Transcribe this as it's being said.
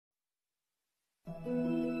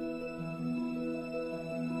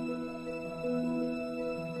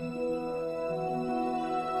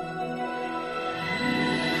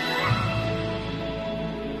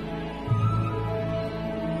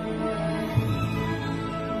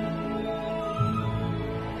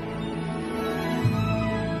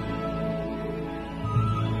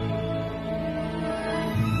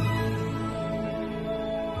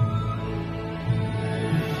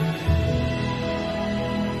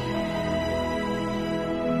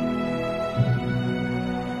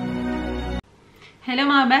Hello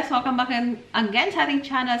mga best! Welcome back again sa ating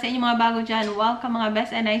channel. Sa inyong mga bago dyan, welcome mga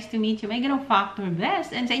best and nice to meet you. May ganong factor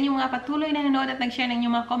best. And sa inyong mga patuloy na nanood at nag-share ng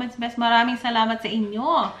inyong mga comments best, maraming salamat sa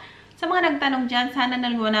inyo. Sa mga nagtanong dyan, sana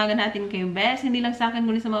naliwanagan natin kayo best. Hindi lang sa akin,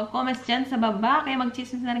 kundi sa mga comments dyan sa baba. Kaya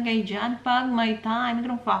mag-chismis na rin kayo dyan pag may time. May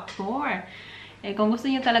ganong factor. Eh, kung gusto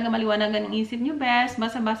niyo talaga maliwanagan ang isip niyo best,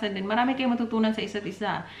 basa-basa din. Marami kayong matutunan sa isa't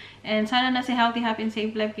isa. And sana nasa healthy, happy, and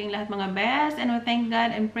safe life kayong lahat mga best. And we thank God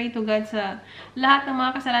and pray to God sa lahat ng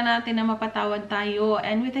mga kasalanan natin na mapatawad tayo.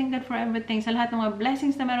 And we thank God for everything. Sa lahat ng mga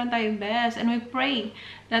blessings na meron tayo best. And we pray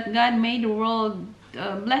that God made the world,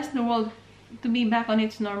 bless the world to be back on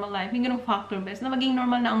its normal life. Yung ganung factor best. Na maging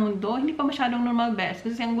normal na ang mundo. Hindi pa masyadong normal best.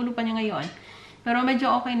 Kasi ang gulo pa niya ngayon. Pero medyo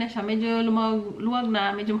okay na siya. Medyo luwag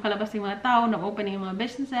na. Medyo makalabas yung mga tao. Nag-open na yung mga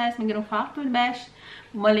businesses. May ganung factor, besh.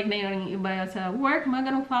 Bumalik na yung iba sa work. Mga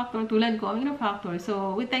ganung factor. Tulad ko, may ganung factor.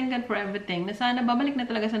 So, we thank God for everything. Na sana babalik na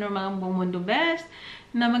talaga sa normal ang buong mundo, best.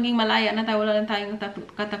 Na maging malaya na tayo. Wala lang tayong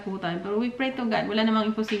katakutan. Pero we pray to God. Wala namang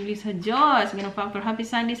imposible sa Diyos. Ganung factor. Happy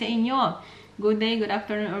Sunday sa inyo. Good day, good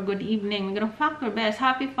afternoon, or good evening. May ganung factor best.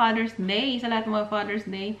 Happy Father's Day sa lahat ng mga Father's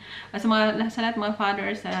Day. Sa lahat ng mga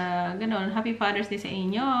fathers, ganon. Happy Father's Day sa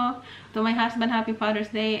inyo. To my husband, Happy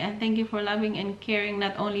Father's Day. And thank you for loving and caring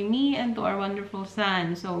not only me and to our wonderful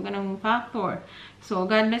son. So, ganung factor. So,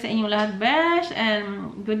 God bless sa inyong lahat, besh.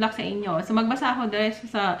 And good luck sa inyo. So, magbasa ako dahil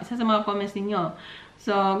isa sa mga comments ninyo.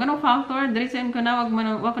 So, ganung factor. Dirisin ko na,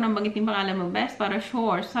 wag ko nang bagitin pangalan mo, best, para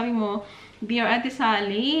sure. So, sabi mo, Dear Ate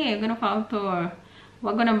Sally, ganun factor.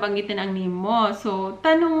 Huwag ko nang banggitin ang name mo. So,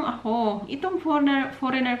 tanong ako, itong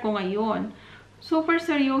foreigner ko ngayon, super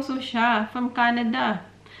seryoso siya, from Canada.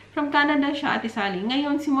 From Canada siya, Ate Sally.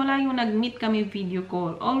 Ngayon, simula yung nag-meet kami video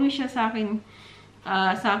call, always siya sa akin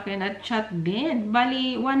at chat din.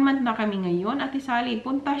 Bali, 1 month na kami ngayon, Ate Sally.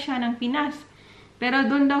 Punta siya ng Pinas. Pero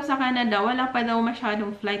doon daw sa Canada, wala pa daw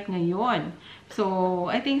masyadong flight ngayon. So,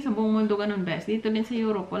 I think sa buong mundo ganun best. Dito din sa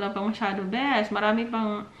Europe, wala pang masyado best. Marami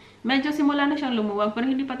pang, medyo simula na siyang lumuwag, pero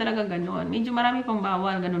hindi pa talaga ganun. Medyo marami pang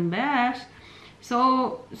bawal, ganun best.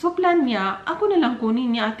 So plan niya, ako na lang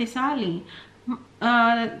kunin niya, Ate Sally.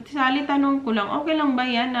 Ate Sally, tanong ko lang, okay lang ba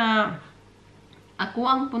yan na ako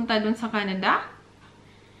ang punta doon sa Canada?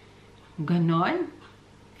 Ganon?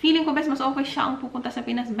 Feeling ko, best, mas okay siya ang pupunta sa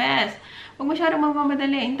Pinas, best. Huwag masyadong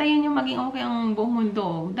magmamadali. Hintayin niyo maging okay ang buong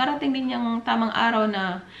mundo. Darating din yung tamang araw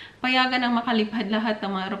na payagan ng makalipad lahat ng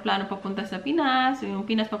mga aeroplano papunta sa Pinas, yung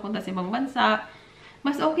Pinas papunta sa ibang bansa.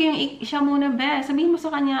 Mas okay yung siya muna, best. Sabihin mo sa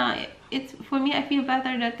kanya, for me, I feel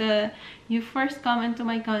better that you first come into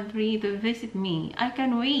my country to visit me. I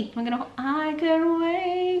can wait. Magano, I can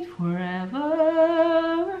wait forever.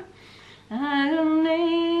 I don't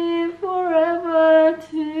need forever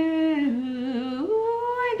to.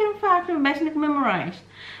 I can factor best not memorized.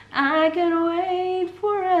 I can wait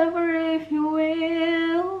forever if you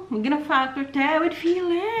will. We're gonna factor that with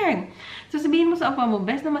feeling. So sabihin mo sa apa mo,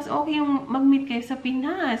 best na mas okay yung mag-meet kayo sa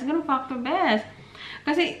Pinas. Ganun factor best.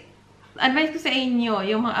 Kasi advice ko sa inyo,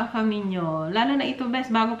 yung mga afam ninyo, lalo na ito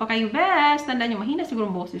best, bago pa kayo best, tandaan nyo, mahina siguro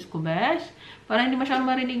ang boses ko best. Para hindi masyadong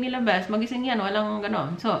marinig nila best. Magising yan, walang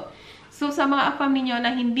ganon. So, sa mga afam ninyo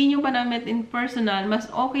na hindi nyo pa na-met in personal,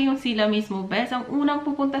 mas okay yung sila mismo, best. Ang unang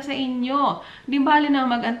pupunta sa inyo. Di bali na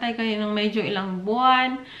mag-antay kayo ng medyo ilang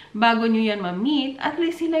buwan bago nyo yan ma-meet. At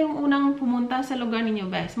least sila yung unang pumunta sa lugar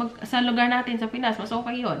ninyo, best. Sa lugar natin sa Pinas, mas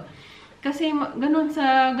okay yun. Kasi ganun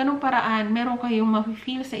paraan, meron kayong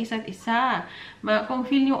ma-feel sa isa't isa. Kung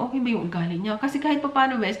feel nyo, okay ba yung ugali niya? Kasi kahit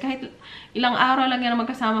paano, best, kahit ilang araw lang yan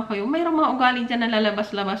magkasama kayo, mayroong mga ugali dyan na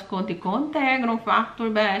lalabas-labas konti-konti, ganun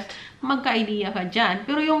factor, best, magka-idea ka dyan.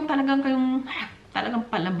 Pero yung talagang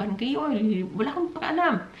palaban kayo, wala kang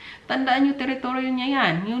pakaalam. Tandaan nyo, teritoryo niya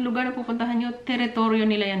yan. Yung lugar na pupuntahan nyo, teritoryo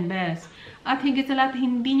nila yan, best. At higit sa lahat,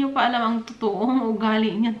 hindi nyo pa alam ang totoong ugali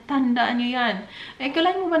niya. Tandaan nyo yan.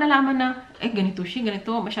 Kailan mo ba nalaman na, ganito siya, ganito,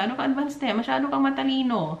 masyado ka advanced masyado kang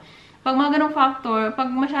matalino. Pag mga ganong factor, pag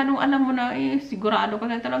masyadong alam mo na, sigurado ka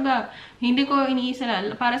na talaga. Hindi ko iniisa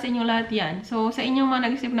lang, para sa inyong lahat yan. So, sa inyong mga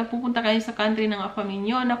nag-isip na pupunta kayo sa country ng afam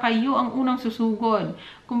ninyo, na kayo ang unang susugod.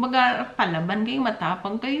 Kumbaga, palaban kayo,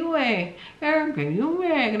 matapang kayo kayo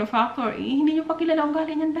ganong factor. Hindi nyo pa kilala ang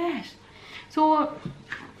galing yan, best. So,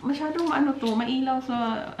 masyadong mailaw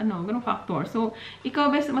sa ganung factor. So, ikaw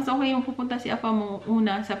best, mas okay yung pupunta si apa mo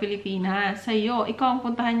una sa Pilipinas. Sa'yo, ikaw ang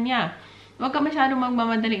puntahan niya. Huwag ka masyadong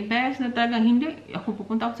magmamadali. Best na talagang hindi, ako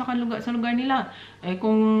pupunta ako sa lugar nila.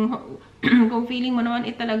 Kung kung feeling mo naman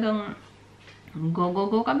talagang go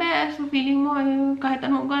ka best. So, feeling mo kahit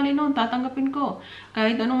anong ugali noon, tatanggapin ko.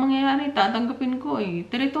 Kahit anong mangyayari, tatanggapin ko.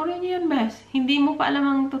 Teritoryo niya yan best. Hindi mo pa alam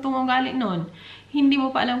ang totoong ugali noon. Hindi mo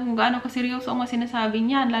pa alam kung gaano kaseryoso ang mga sinasabi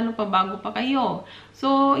niyan, lalo pa bago pa kayo.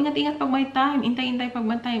 So, ingat-ingat pag may time. Intay-intay pag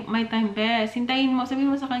may time best. Hintayin mo, sabihin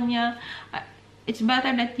mo sa kanya, it's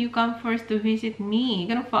better that you come first to visit me.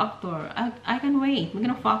 Ganong factor. I can wait.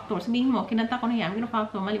 Ganong factor. Sabihin mo, kinanta ko na yan. Ganong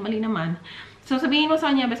factor. Mali-mali naman. So, sabihin mo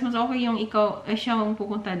sa kanya, best mas okay yung ikaw, siya ang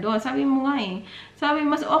pupunta doon. Sabi mo nga Sabi,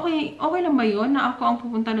 mas okay lang ba yun na ako ang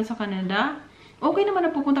pupunta doon sa Canada? Okay naman na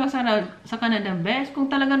pupunta ka sa Canada, best, kung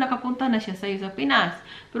talagang nakapunta na siya sa'yo sa Pinas.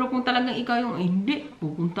 Pero kung talagang ikaw yung, hindi,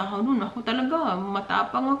 pupunta ka doon. Ako talaga,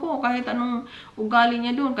 matapang ako. Kahit anong ugali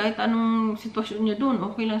niya doon, kahit anong sitwasyon niya doon,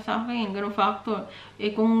 okay lang sa akin. Ganun factor.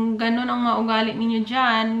 Kung ganun ang maugali ninyo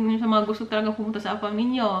dyan, sa mga gusto talaga pupunta sa afam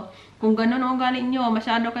ninyo, kung ganun ang ugali nyo,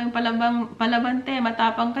 masyado kayong palabante,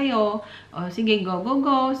 matapang kayo, sige, go.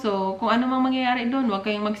 So, kung ano mang mangyayari doon, huwag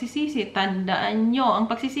kayong magsisisi. Tandaan nyo, ang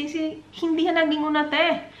pagsisisi, hindi yan naging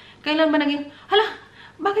unate. Kailan ba naging, hala,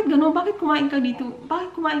 bakit gano'n? Bakit kumain ka dito?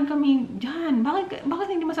 Bakit kumain kami dyan? Bakit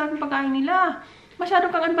hindi masarap yung pagkain nila?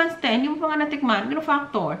 Masyado kang advanced 10, hindi mo pa nga natikman, ganong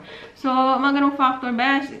factor. So, mga ganong factor,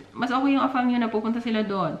 best, mas okay yung afam nyo na pupunta sila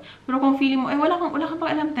doon. Pero kung feeling mo, wala kang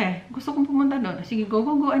pakialam, gusto kong pumunta doon. Sige, go,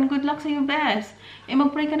 and good luck sa'yo, best.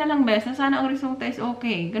 Mag-pray ka na lang, best, na sana ang resulta is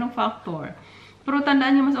okay, ganong factor. Pero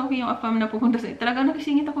tandaan nyo, mas okay yung afam na pupunta sa inyo. Talagang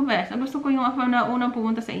nakisingit ako, best. Gusto ko yung afam na unang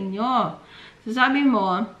pupunta sa inyo. So, sabi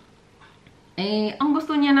mo, ang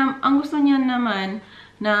gusto niya naman,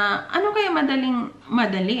 na ano kayo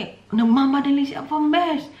madali? Nagmamadali si afam,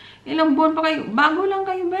 best. Ilang buwan pa kayo, bago lang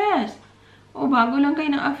kayo, best. Bago lang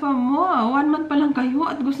kayo ng afam mo. 1 month pa lang kayo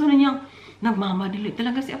at gusto na niyang nagmamadali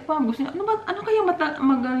talaga si afam. Gusto niya, ano kayo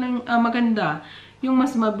maganda? Yung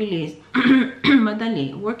mas mabilis.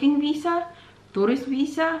 Madali. Working visa, tourist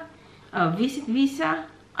visa, visit visa.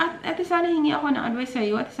 At sana hingi ako ng advice sa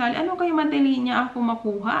iyo. At Sally, ano kayo madali niya ako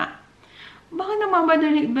makuha? Bakit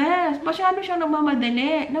nagmamadali, best? Masyado siyang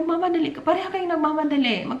nagmamadali. Pareha kayong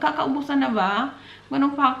nagmamadali. Magkakaubusan na ba?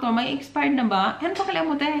 Ganong factor. May expired na ba? Ano pa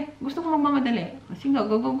kailangan mo, te? Gusto ko magmamadali. Sige,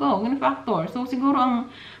 go. Ganong factor. So, siguro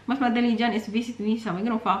ang mas madali dyan is visit visa. May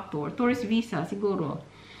ganong factor. Tourist visa, siguro.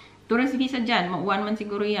 Tourist visa dyan, 1 month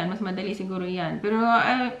siguro yan. Mas madali siguro yan. Pero,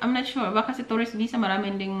 I'm not sure. Baka si tourist visa,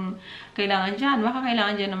 maraming ding kailangan dyan. Baka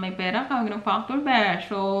kailangan dyan na may pera ka. Ganong factor,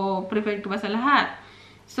 best. So, prepared ka ba sa lahat?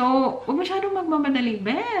 So, huwag masyadong magmamadali,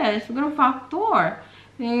 best. Ganun factor.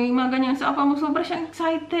 Mga ganyan sa apa mo, sobra siyang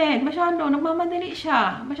excited. Masyado, nagmamadali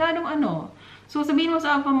siya. Masyadong So, sabihin mo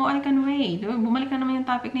sa apa mo, I can wait. Bumalik na naman yung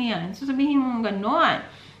topic na yan. So, sabihin mo gano'n.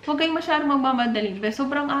 Huwag kayong masyadong magmamadali, best.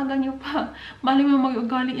 Sobrang aga nyo pa. Mali mo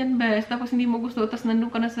mag-ugali yan, best. Tapos hindi mo gusto, tapos nandun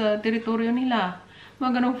ka na sa teritoryo nila.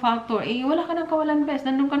 Mga ganong factor. Wala ka nang kawalan, best.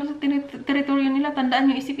 Nandun ka na sa teritoryo nila. Tandaan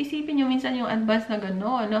nyo, isip-isipin nyo minsan yung advice na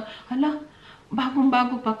gano'n. Hala,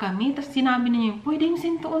 bagong-bago pa kami, tapos sinabi niya pwedeng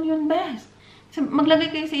sentuol yun, best. Maglagay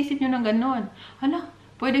kayo sa isip nyo ng ganon. Hala,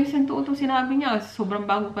 pwedeng sentuol itong sinabi niya. Sobrang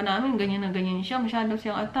bago pa namin, ganyan na ganyan siya, masyado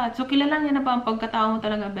siyang attached. So, kilala niya na ba ang pagkatao mo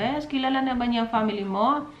talaga, best? Kilala na ba niya ang family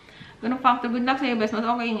mo? Ganong factor, good luck sa'yo, best. Mas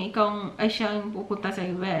okay yung ikaw ay siyang pupunta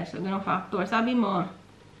sa'yo, best. So, ganong factor. Sabi mo,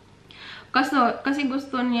 kasi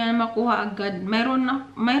gusto niya makuha agad.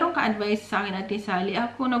 Mayroon ka advice sa akin, Ate Sally.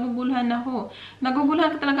 Ako, naguguluhan ako.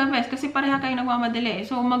 Naguguluhan ka talaga, best. Kasi pareha kayo nagmamadali.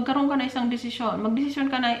 So, magkaroon ka na isang desisyon. Magdesisyon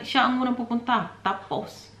ka na, siya ang unang pupunta.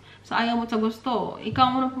 Tapos, sa ayaw mo sa gusto,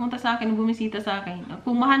 ikaw ang unang pumunta sa akin, bumisita sa akin.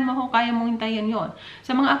 Kung mahal mo ako, kaya mong hintayin yon.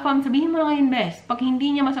 Sa mga afam, sabihin mo na ngayon, best. Pag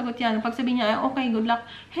hindi niya masagot yan, pag sabihin niya, okay, good luck.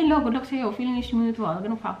 Hello, good luck sa'yo. Feeling is mutual.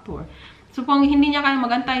 Ganun factor. So, kung hindi niya kayang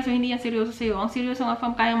magantay, so hindi yan seryoso sa'yo. Ang seryoso ng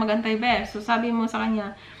afam kayang magantay, best. So, sabi mo sa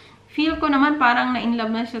kanya, feel ko naman parang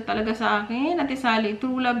na-inlove na siya talaga sa akin. Ate Sally,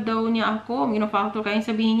 true love daw niya ako. Factor, kayang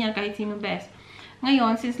sabihin niya kahit sino, best.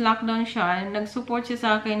 Ngayon, since lockdown siya, nag-support siya sa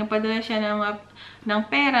akin, nagpadala siya ng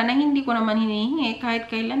pera na hindi ko naman hinihingi. Kahit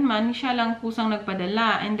kailanman, siya lang kusang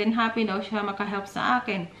nagpadala. And then, happy daw siya makahelp sa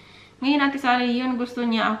akin. Ngayon, Ate Sally, yun gusto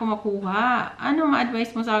niya ako makuha. Ano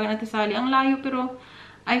ma-advise mo sa akin, Ate Sally? Ang layo pero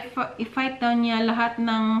i-fight daw niya lahat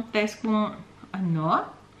ng test kung ano.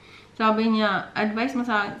 Sabi niya, advice mo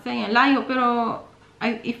sa akin, layo, pero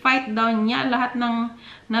i-fight daw niya lahat ng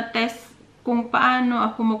na-test kung paano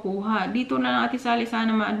ako makuha. Dito na lang, Ate Sally, sana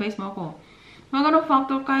ma-advise mo ako. Mga ganong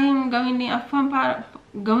factor, kayang gawin ni Afam para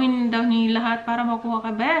gawin daw niya lahat para makuha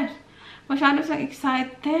ka, besh. Masyado siyang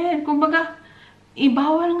excited. Kumbaga,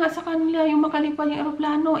 ibawal nga sa kanila yung makalipad yung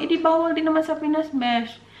aeroplano. Di bawal din naman sa Pinas,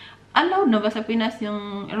 besh. Allowed na ba sa Pinas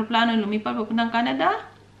yung aeroplano lumipad papuntang Canada?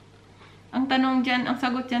 Ang tanong dyan, ang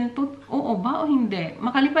sagot dyan, oo ba o hindi?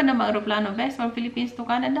 Makalipad na ba aeroplano, besh, from Philippines to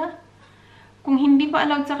Canada? Kung hindi pa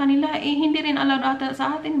allowed sa kanila, hindi rin allowed ata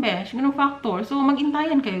sa atin, besh. Ganun factor. So,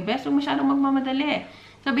 mag-intayan kayo, besh. Huwag masyadong magmamadali.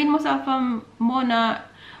 Sabihin mo sa fam mo na,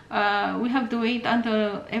 we have to wait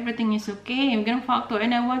until everything is okay. Ganun factor.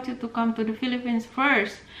 And I want you to come to the Philippines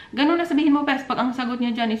first. Ganun na sabihin mo, best. Pag ang sagot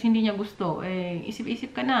niya dyan is hindi niya gusto,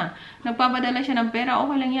 isip-isip ka na. Nagpapadala siya ng pera,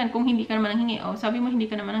 okay lang yan. Kung hindi ka naman nanghingi, sabi mo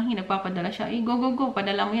hindi ka naman nanghingi, nagpapadala siya, go, go, go.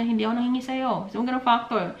 Padala mo yan, hindi ako nanghingi sa'yo. So, ganun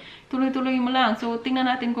factor. Tuloy-tuloy mo lang. So,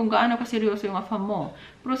 tingnan natin kung gaano kaseryoso yung afam mo.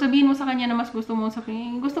 Pero sabihin mo sa kanya na mas gusto mo,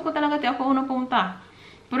 sabihin, gusto ko talaga, ako unang pumunta.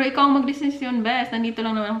 Pero ikaw ang magdesisyon, best. Nandito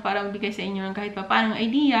lang naman ako para magbigay sa inyo ng kahit pa paanong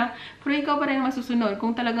idea. Pero ikaw pa rin masusunod.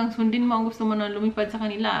 Kung talagang sundin mo ang gusto mo na lumipad sa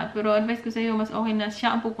kanila. Pero advice ko sa iyo, mas okay na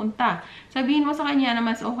siya ang pupunta. Sabihin mo sa kanya na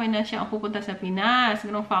mas okay na siya ang pupunta sa Pinas.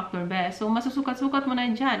 Ganong factor, best. So, masusukat-sukat mo na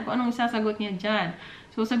dyan kung anong isasagot niya dyan.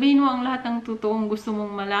 So, sabihin mo ang lahat ng totoong gusto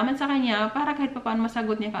mong malaman sa kanya para kahit pa paano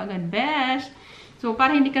masagot niya kaagad, best. So,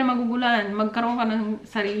 para hindi ka magugulan, magkaroon ka ng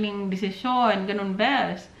sariling desisyon. Ganon,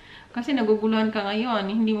 best. Kasi naguguluhan ka ngayon,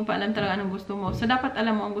 hindi mo pa alam talaga anong gusto mo. So, dapat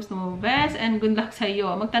alam mo ang gusto mo, best. And good luck sa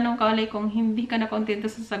iyo. Magtanong ka ulit kung hindi ka na kontento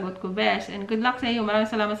sa sagot ko, best. And good luck sa iyo. Maraming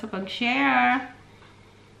salamat sa pag-share.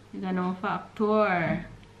 Ganong factor.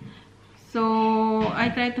 So, I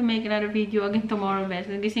try to make another video again tomorrow, best.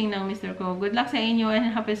 Nagising ng Mr. ko. Good luck sa inyo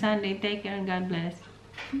and happy Sunday. Take care and God bless.